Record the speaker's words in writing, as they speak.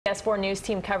CBS 4 News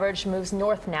team coverage moves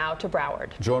north now to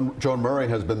Broward. Joan Murray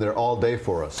has been there all day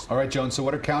for us. All right, Joan, so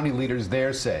what are county leaders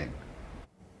there saying?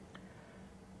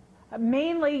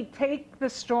 Mainly take the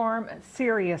storm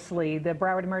seriously. The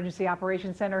Broward Emergency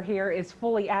Operations Center here is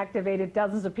fully activated.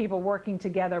 Dozens of people working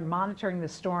together, monitoring the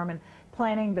storm and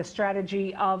planning the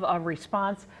strategy of a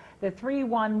response. The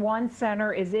 311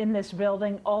 center is in this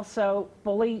building, also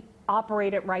fully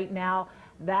operated right now.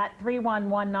 That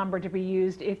 311 number to be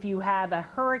used if you have a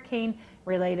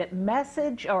hurricane-related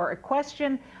message or a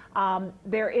question.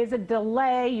 There is a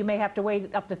delay. You may have to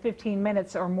wait up to 15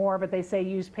 minutes or more, but they say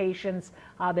use patience.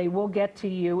 They will get to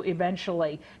you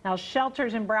eventually. Now,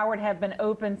 shelters in Broward have been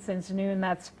open since noon.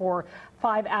 That's for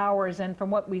 5 hours. And from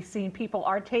what we've seen, people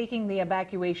are taking the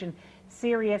evacuation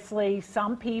seriously.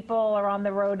 Some people are on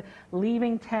the road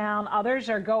leaving town. Others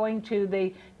are going to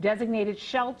the designated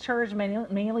shelters,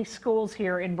 mainly schools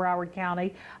here in Broward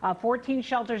County. 14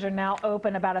 shelters are now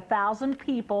open. About 1,000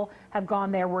 people have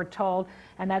gone there, we're told.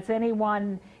 And that's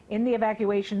anyone in the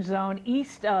evacuation zone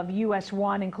east of US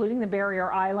 1, including the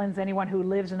barrier islands, anyone who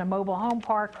lives in a mobile home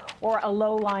park or a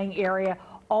low-lying area,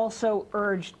 also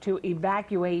urged to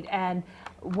evacuate. And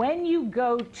when you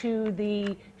go to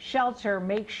the shelter,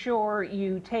 make sure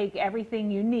you take everything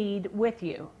you need with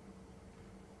you.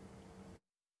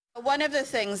 One of the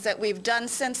things that we've done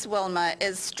since Wilma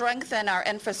is strengthen our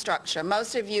infrastructure.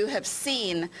 Most of you have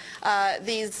seen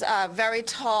these very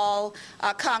tall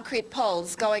concrete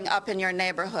poles going up in your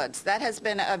neighborhoods. That has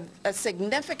been a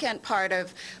significant part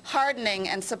of hardening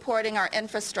and supporting our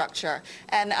infrastructure,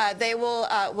 and they will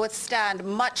withstand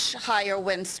much higher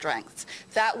wind strengths.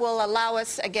 That will allow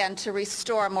us, again, to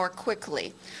restore more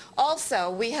quickly. Also,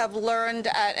 we have learned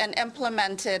and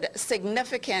implemented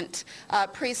significant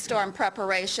pre-storm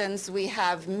preparations. We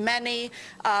have many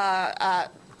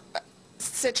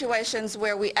situations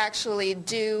where we actually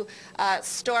do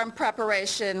storm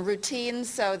preparation routines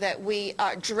so that we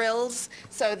drills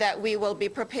so that we will be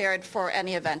prepared for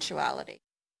any eventuality.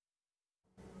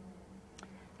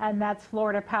 And that's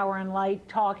Florida Power and Light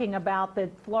talking about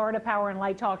that.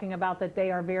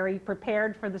 They are very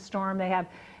prepared for the storm. They have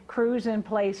crews in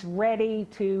place ready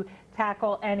to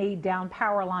tackle any down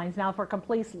power lines. Now, for a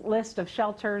complete list of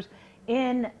shelters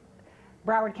in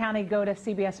Broward County, go to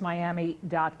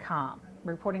cbsmiami.com.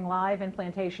 Reporting live in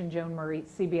Plantation, Joan Murray,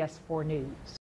 CBS 4 News.